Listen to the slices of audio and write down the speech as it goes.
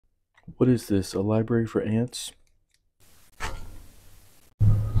What is this? A library for ants?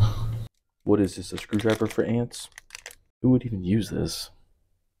 What is this? A screwdriver for ants? Who would even use this?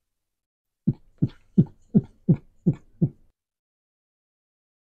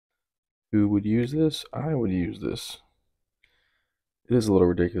 Who would use this? I would use this. It is a little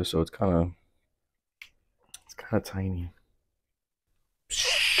ridiculous, so it's kind of tiny.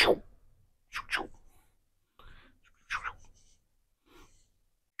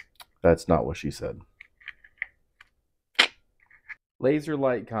 That's not what she said. Laser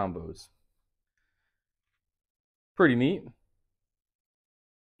light combos. Pretty neat.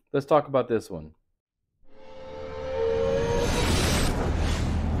 Let's talk about this one.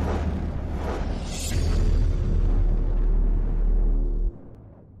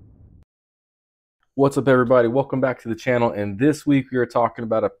 What's up, everybody? Welcome back to the channel, and this week we are talking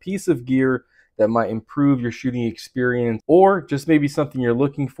about a piece of gear that might improve your shooting experience, or just maybe something you're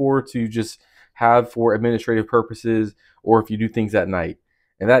looking for to just have for administrative purposes, or if you do things at night.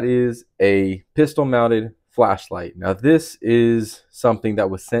 And that is a pistol mounted flashlight. Now this is something that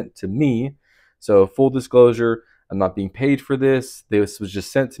was sent to me, so full disclosure, I'm not being paid for this. This was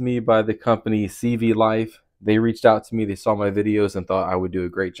just sent to me by the company CVLife. They reached out to me, they saw my videos and thought I would do a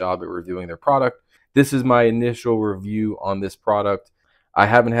great job at reviewing their product. This is my initial review on this product. I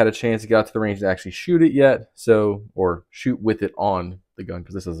haven't had a chance to get out to the range and actually shoot it yet, or shoot with it on the gun,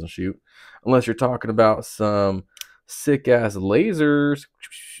 because this doesn't shoot, unless you're talking about some sick ass lasers.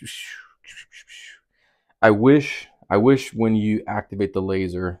 I wish when you activate the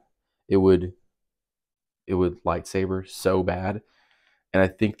laser, it would lightsaber so bad. And I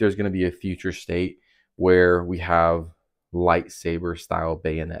think there's going to be a future state where we have lightsaber style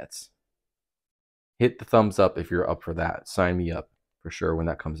bayonets. Hit the thumbs up if you're up for that. Sign me up for sure when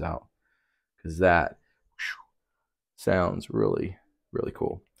that comes out, because that sounds really, really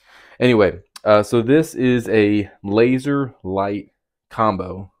cool. Anyway, so this is a laser light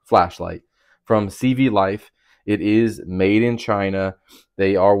combo flashlight from CVLife. It is made in China.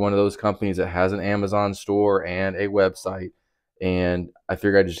 They are one of those companies that has an Amazon store and a website, and I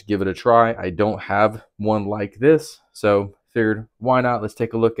figured I'd just give it a try. I don't have one like this, so figured why not? Let's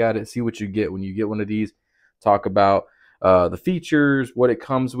take a look at it, see what you get when you get one of these, talk about the features, what it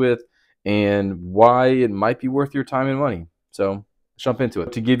comes with, and why it might be worth your time and money. So let's jump into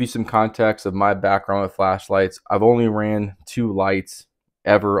it. To give you some context of my background with flashlights, I've only ran 2 lights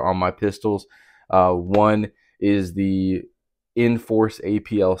ever on my pistols. One is the Inforce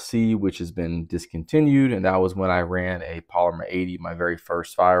APLC, which has been discontinued, and that was when I ran a Polymer 80, my very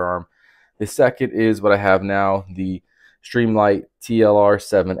first firearm. The second is what I have now, the Streamlight TLR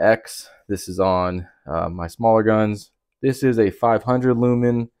 7X. This is on my smaller guns. This is a 500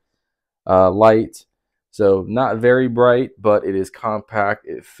 lumen light, so not very bright, but it is compact.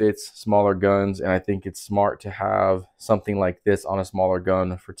 It fits smaller guns, and I think it's smart to have something like this on a smaller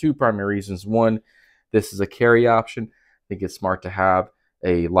gun for 2 primary reasons. One, this is a carry option. I think it's smart to have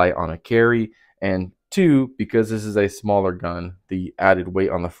a light on a carry, and 2, because this is a smaller gun, the added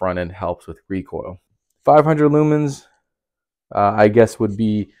weight on the front end helps with recoil. 500 lumens, I guess would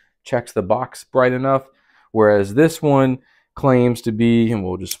be checks the box bright enough, whereas this one claims to be, and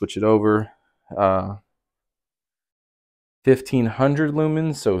we'll just switch it over, 1500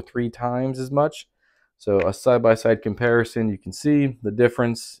 lumens, so 3 times as much. So a side-by-side comparison, you can see the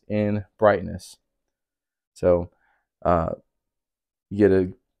difference in brightness. So you get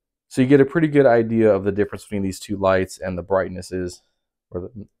a pretty good idea of the difference between these 2 lights and the brightnesses, or the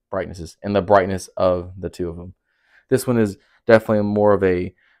brightnesses and the brightness of the 2 of them. This one is definitely more of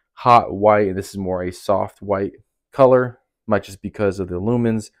a hot white. This is more a soft white color, might just because of the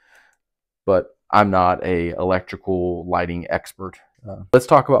lumens, but I'm not a electrical lighting expert. Let's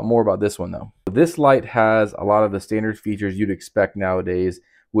talk about more about this one though. This light has a lot of the standard features you'd expect nowadays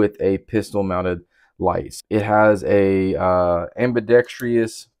with a pistol mounted light. It has a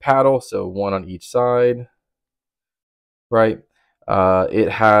ambidextrous paddle, so 1 on each side, right? It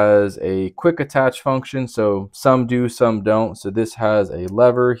has a quick attach function, so some do, some don't. So this has a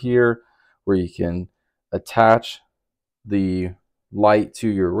lever here where you can attach the light to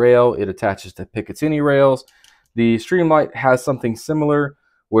your rail. It attaches to Picatinny rails. The Streamlight has something similar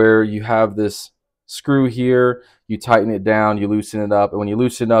where you have this screw here, you tighten it down, you loosen it up, and when you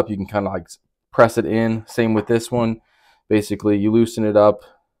loosen it up, you can kind of like press it in. Same with this one. Basically, you loosen it up,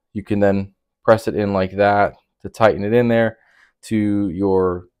 you can then press it in like that to tighten it in there to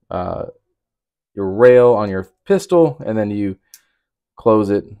your rail on your pistol, and then you close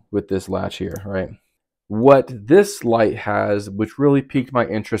it with this latch here, right? What this light has, which really piqued my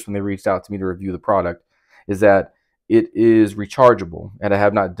interest when they reached out to me to review the product, is that it is rechargeable, and I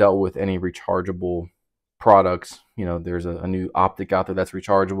have not dealt with any rechargeable products. You know, there's a new optic out there that's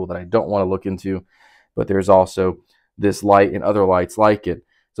rechargeable that I don't want to look into, but there's also this light and other lights like it.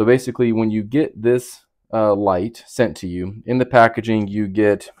 So basically, when you get this light sent to you in the packaging, you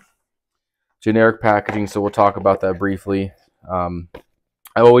get generic packaging. So we'll talk about that briefly. I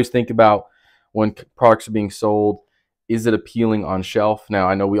always think about when products are being sold, is it appealing on shelf? Now,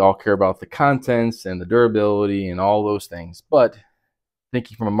 I know we all care about the contents and the durability and all those things, but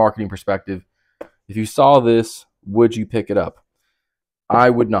thinking from a marketing perspective, if you saw this, would you pick it up? I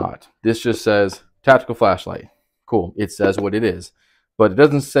would not. This just says tactical flashlight. Cool. It says what it is, but it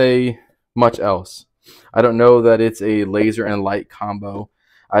doesn't say much else. I don't know that it's a laser and light combo.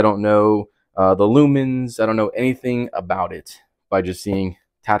 I don't know the lumens. I don't know anything about it by just seeing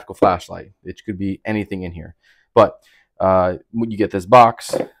tactical flashlight. It could be anything in here. But when you get this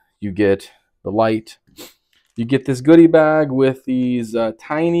box, you get the light. You get this goodie bag with these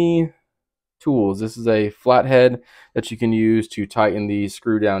tiny tools. This is a flathead that you can use to tighten the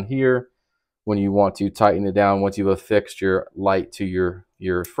screw down here when you want to tighten it down once you've affixed your light to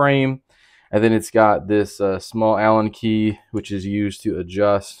your frame. And then it's got this small Allen key, which is used to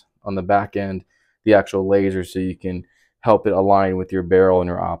adjust on the back end the actual laser, so you can help it align with your barrel and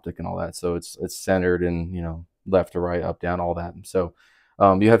your optic and all that. So it's centered and, you know, left to right, up, down, all that. So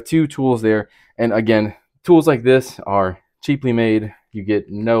you have two tools there. And again, tools like this are cheaply made. You get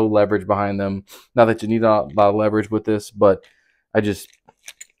no leverage behind them. Not that you need a lot of leverage with this, but it's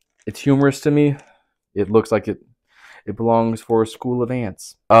humorous to me. It looks like it belongs for a school of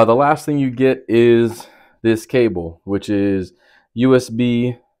ants. The last thing you get is this cable, which is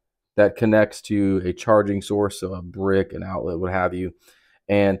USB that connects to a charging source, so a brick, an outlet, what have you.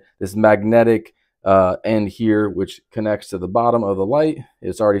 And this magnetic end here, which connects to the bottom of the light.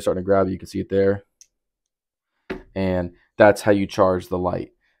 It's already starting to grab it. You can see it there. And that's how you charge the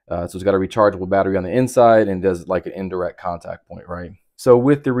light. So it's got a rechargeable battery on the inside and does like an indirect contact point, right? So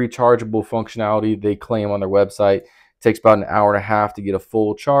with the rechargeable functionality they claim on their website, it takes about an hour and a half to get a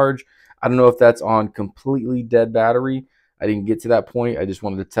full charge. I don't know if that's on completely dead battery. I didn't get to that point. I just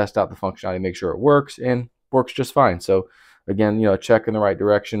wanted to test out the functionality, make sure it works, and works just fine. So again, you know, check in the right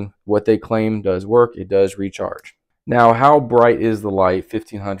direction. What they claim does work. It does recharge. Now, how bright is the light?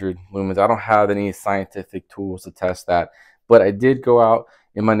 1500 lumens. I don't have any scientific tools to test that, but I did go out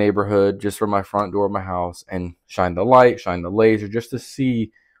in my neighborhood just from my front door of my house and shine the light, shine the laser, just to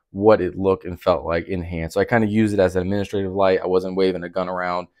see what it looked and felt like in hand. So I kind of use it as an administrative light. I wasn't waving a gun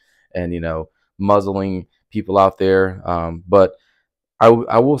around and, you know, muzzling people out there. But I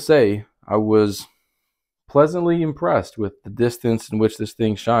will say I was pleasantly impressed with the distance in which this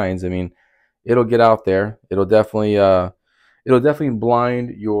thing shines. I mean, it'll get out there. It'll definitely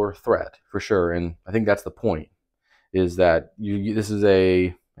blind your threat for sure. And I think that's the point, is that this is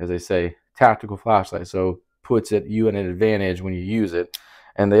a, as I say, tactical flashlight. So puts you at an advantage when you use it.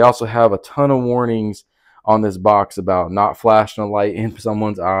 And they also have a ton of warnings on this box about not flashing a light in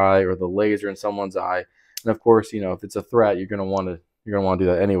someone's eye or the laser in someone's eye. And of course, you know, if it's a threat, you're gonna want to do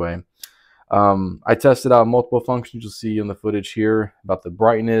that anyway. I tested out multiple functions. You'll see in the footage here about the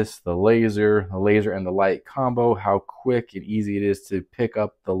brightness, the laser and the light combo, how quick and easy it is to pick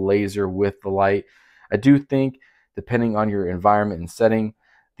up the laser with the light. I do think, depending on your environment and setting,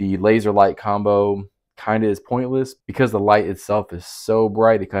 the laser light combo kind of is pointless because the light itself is so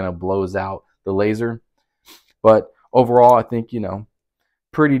bright, it kind of blows out the laser. But overall, I think, you know,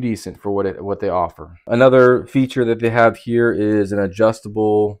 pretty decent for what they offer. Another feature that they have here is an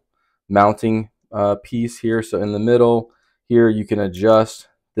adjustable mounting piece here. So in the middle here, you can adjust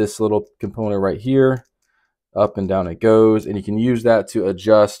this little component right here. Up and down it goes, and you can use that to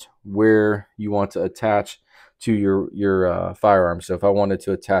adjust where you want to attach to your firearm. So if I wanted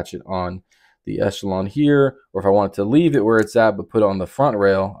to attach it on the echelon here, or if I wanted to leave it where it's at but put it on the front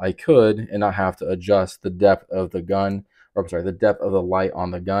rail, I could, and not have to adjust the depth of the gun, or I'm sorry, the depth of the light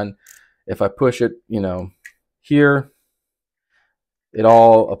on the gun. If I push it, you know, here, it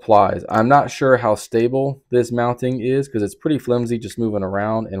all applies. I'm not sure how stable this mounting is because it's pretty flimsy, just moving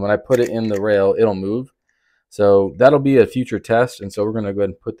around, and when I put it in the rail, it'll move. So that'll be a future test, and so we're going to go ahead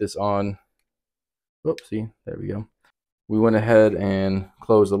and put this on. Oops, see, there we go. We went ahead and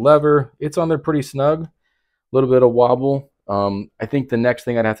closed the lever. It's on there pretty snug. A little bit of wobble. I think the next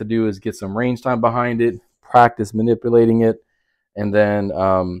thing I'd have to do is get some range time behind it, practice manipulating it, and then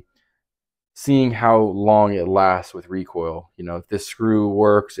seeing how long it lasts with recoil. You know, if this screw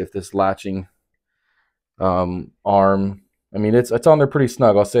works, if this latching arm, I mean, it's on there pretty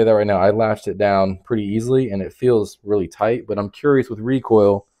snug. I'll say that right now. I latched it down pretty easily, and it feels really tight, but I'm curious with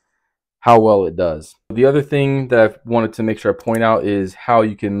recoil how well it does. The other thing that I wanted to make sure I point out is how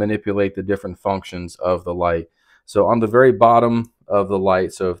you can manipulate the different functions of the light. So on the very bottom of the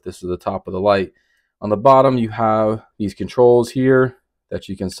light, so if this is the top of the light, on the bottom you have these controls here that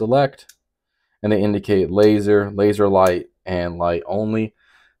you can select, and they indicate laser, laser light, and light only.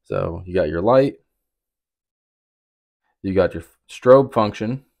 So you got your light, you got your strobe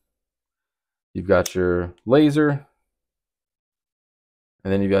function, you've got your laser,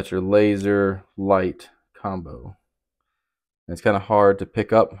 and then you've got your laser light combo. And it's kind of hard to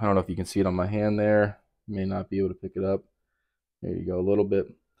pick up. I don't know if you can see it on my hand there. You may not be able to pick it up. There you go, a little bit.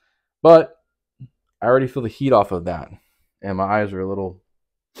 But I already feel the heat off of that, and my eyes are a little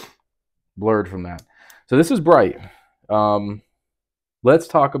blurred from that. So this is bright. Let's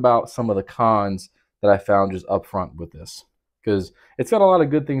talk about some of the cons that I found just up front with this, because it's got a lot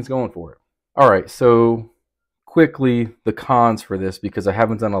of good things going for it. All right, so quickly the cons for this, because I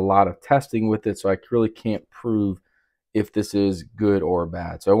haven't done a lot of testing with it, so I really can't prove if this is good or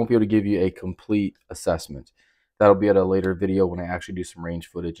bad. So I won't be able to give you a complete assessment. That'll be at a later video when I actually do some range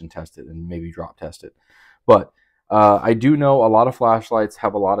footage and test it and maybe drop test it. But I do know a lot of flashlights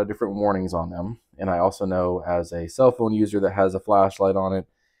have a lot of different warnings on them. And I also know, as a cell phone user that has a flashlight on it,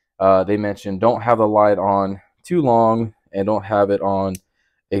 they mentioned don't have the light on too long and don't have it on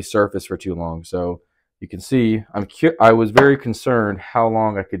a surface for too long. So you can see I was very concerned how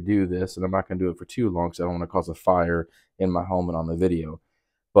long I could do this, and I'm not going to do it for too long because I don't want to cause a fire in my home and on the video.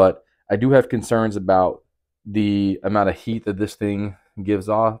 But I do have concerns about the amount of heat that this thing gives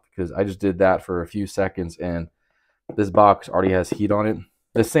off, because I just did that for a few seconds and this box already has heat on it.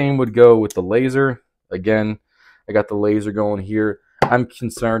 The same would go with the laser. Again, I got the laser going here. I'm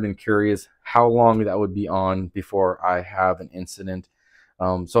concerned and curious how long that would be on before I have an incident.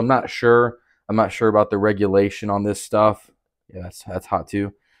 So I'm not sure. I'm not sure about the regulation on this stuff. Yeah, that's hot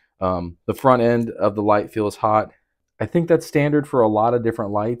too. The front end of the light feels hot. I think that's standard for a lot of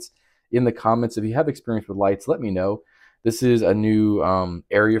different lights. In the comments, if you have experience with lights, let me know. This is a new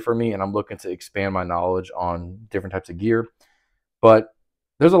area for me, and I'm looking to expand my knowledge on different types of gear. But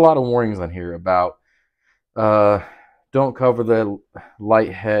there's a lot of warnings on here about don't cover the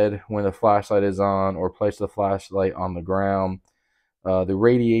light head when the flashlight is on, or place the flashlight on the ground. The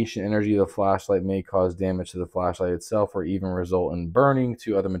radiation energy of the flashlight may cause damage to the flashlight itself or even result in burning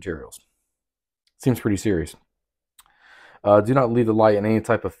to other materials. Seems pretty serious. Do not leave the light in any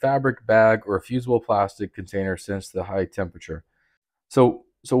type of fabric, bag, or fusible plastic container since the high temperature. So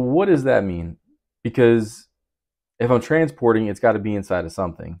what does that mean? Because if I'm transporting, it's got to be inside of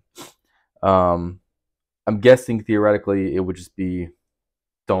something. I'm guessing theoretically it would just be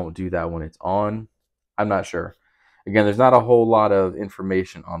don't do that when it's on. I'm not sure. Again, there's not a whole lot of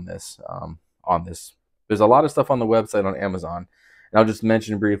information on this. There's a lot of stuff on the website on Amazon, and I'll just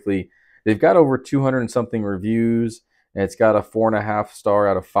mention briefly. They've got over 200 and something reviews, and it's got a 4.5 star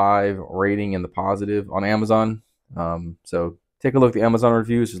out of 5 rating in the positive on Amazon. So take a look at the Amazon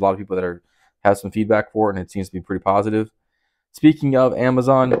reviews. There's a lot of people that have some feedback for it, and it seems to be pretty positive. Speaking of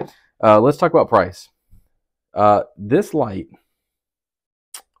Amazon, let's talk about price. This light,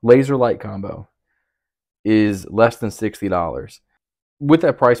 laser light combo, is less than $60. With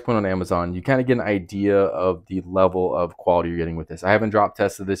that price point on Amazon, you kind of get an idea of the level of quality you're getting with this. I haven't drop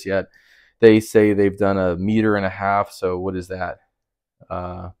tested this yet. They say they've done 1.5 meters, so what is that?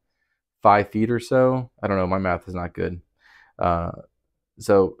 5 feet or so? I don't know, my math is not good.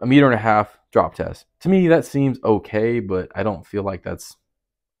 So 1.5 meters drop test. To me, that seems okay, but I don't feel like that's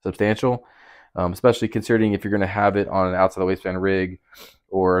substantial, especially considering if you're going to have it on an outside the waistband rig,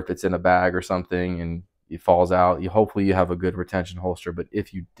 or if it's in a bag or something and it falls out. Hopefully you have a good retention holster, but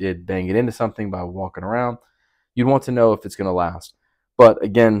if you did bang it into something by walking around, you'd want to know if it's going to last. But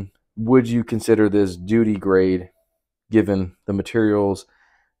again, would you consider this duty grade given the materials,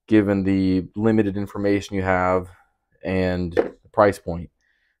 given the limited information you have, and the price point?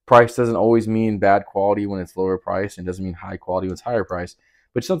 Price doesn't always mean bad quality when it's lower price, and doesn't mean high quality when it's higher price,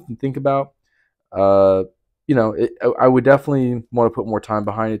 but something to think about. I would definitely want to put more time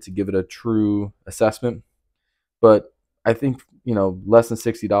behind it to give it a true assessment. But I think, less than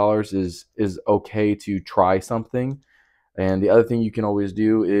 $60 is okay to try something. And the other thing you can always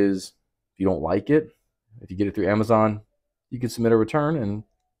do is, if you don't like it, if you get it through Amazon, you can submit a return, and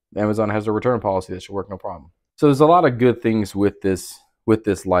Amazon has a return policy that should work no problem. So there's a lot of good things with this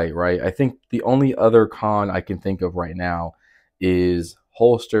light, right? I think the only other con I can think of right now is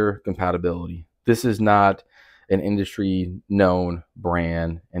holster compatibility. This is not an industry known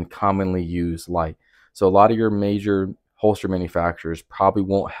brand and commonly used light. So a lot of your major holster manufacturers probably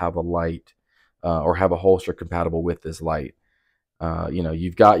won't have a light or have a holster compatible with this light. You know,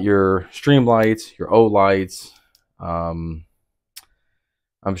 you've got your stream lights, your O lights. I'm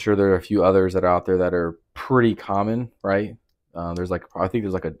sure there are a few others that are out there that are pretty common, right? There's like, I think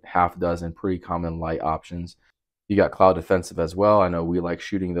there's like a half dozen pretty common light options. You got Cloud Defensive as well. I know we like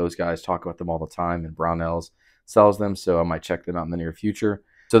shooting those guys, talk about them all the time, and Brownells sells them, so I might check them out in the near future.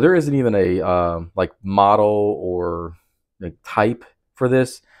 So there isn't even a like model or like type for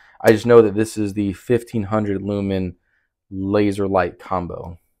this. I just know that this is the 1500 lumen laser light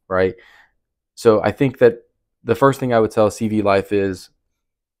combo, right? So I think that the first thing I would tell CVLife is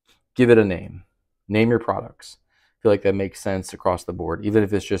give it a name. Name your products. I feel like that makes sense across the board, even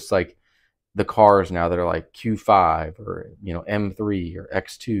if it's just like the cars now that are like Q5 or, you know, M3 or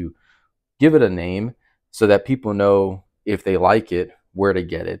X2. Give it a name so that people know if they like it, where to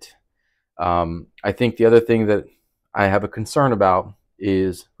get it. I think the other thing that I have a concern about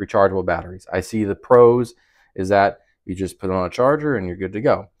is rechargeable batteries. I see the pros is that you just put on a charger and you're good to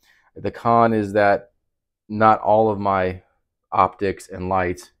go. The con is that not all of my optics and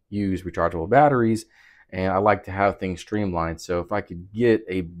lights use rechargeable batteries, and I like to have things streamlined. So if I could get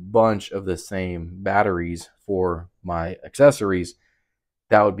a bunch of the same batteries for my accessories,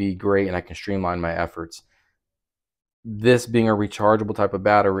 that would be great, and I can streamline my efforts. This being a rechargeable type of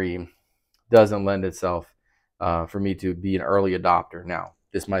battery doesn't lend itself for me to be an early adopter. Now,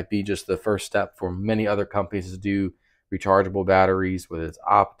 this might be just the first step for many other companies to do rechargeable batteries, whether it's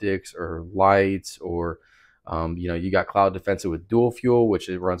optics or lights, or you know, you got Cloud Defensive with dual fuel, which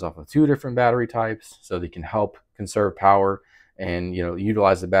it runs off of 2 different battery types, so they can help conserve power and, you know,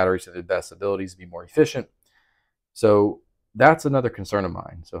 utilize the batteries to their best abilities to be more efficient. So that's another concern of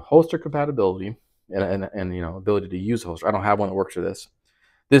mine. So holster compatibility and you know, ability to use a holster. I don't have one that works for this.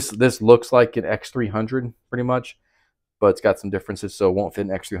 This looks like an X300 pretty much, but it's got some differences, so it won't fit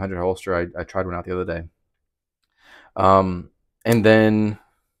an X300 holster. I tried one out the other day. And then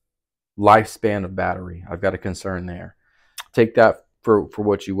lifespan of battery. I've got a concern there. Take that for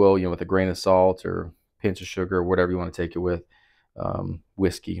what you will, you know, with a grain of salt or pinch of sugar, or whatever you want to take it with.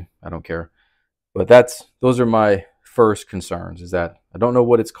 Whiskey, I don't care. But those are my first concerns, is that I don't know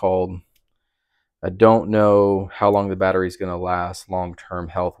what it's called. I don't know how long the battery is going to last long-term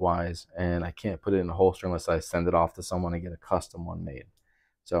health-wise, and I can't put it in a holster unless I send it off to someone and get a custom one made.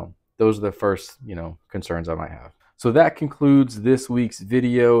 So those are the first, you know, concerns I might have. So that concludes this week's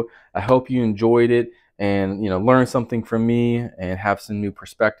video. I hope you enjoyed it and, you know, learned something from me and have some new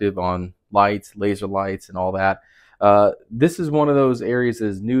perspective on lights, laser lights, and all that. This is one of those areas that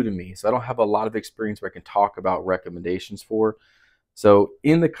is new to me, so I don't have a lot of experience where I can talk about recommendations for. So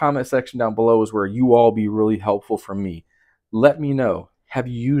in the comment section down below is where you all be really helpful for me. Let me know, have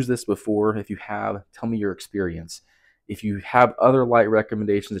you used this before? If you have, tell me your experience. If you have other light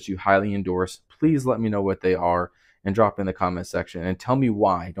recommendations that you highly endorse, please let me know what they are and drop in the comment section and tell me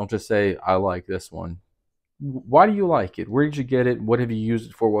why. Don't just say, I like this one. Why do you like it? Where did you get it? What have you used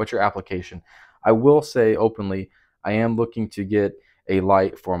it for? What's your application? I will say openly, I am looking to get a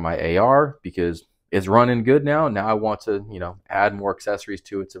light for my AR because it's running good now. Now I want to, you know, add more accessories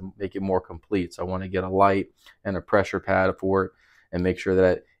to it to make it more complete. So I want to get a light and a pressure pad for it and make sure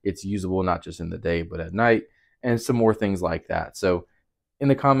that it's usable not just in the day but at night, and some more things like that. So in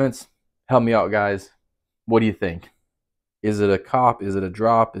the comments, help me out, guys. What do you think? Is it a cop? Is it a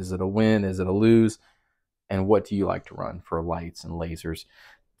drop? Is it a win? Is it a lose? And what do you like to run for lights and lasers?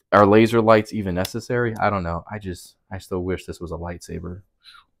 Are laser lights even necessary? I don't know. I still wish this was a lightsaber.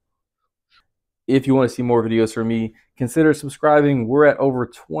 If you want to see more videos from me, consider subscribing. We're at over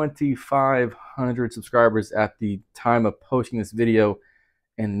 2,500 subscribers at the time of posting this video.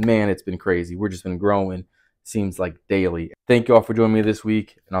 And man, it's been crazy. We've just been growing, seems like daily. Thank you all for joining me this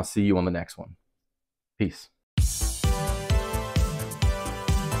week, and I'll see you on the next one. Peace.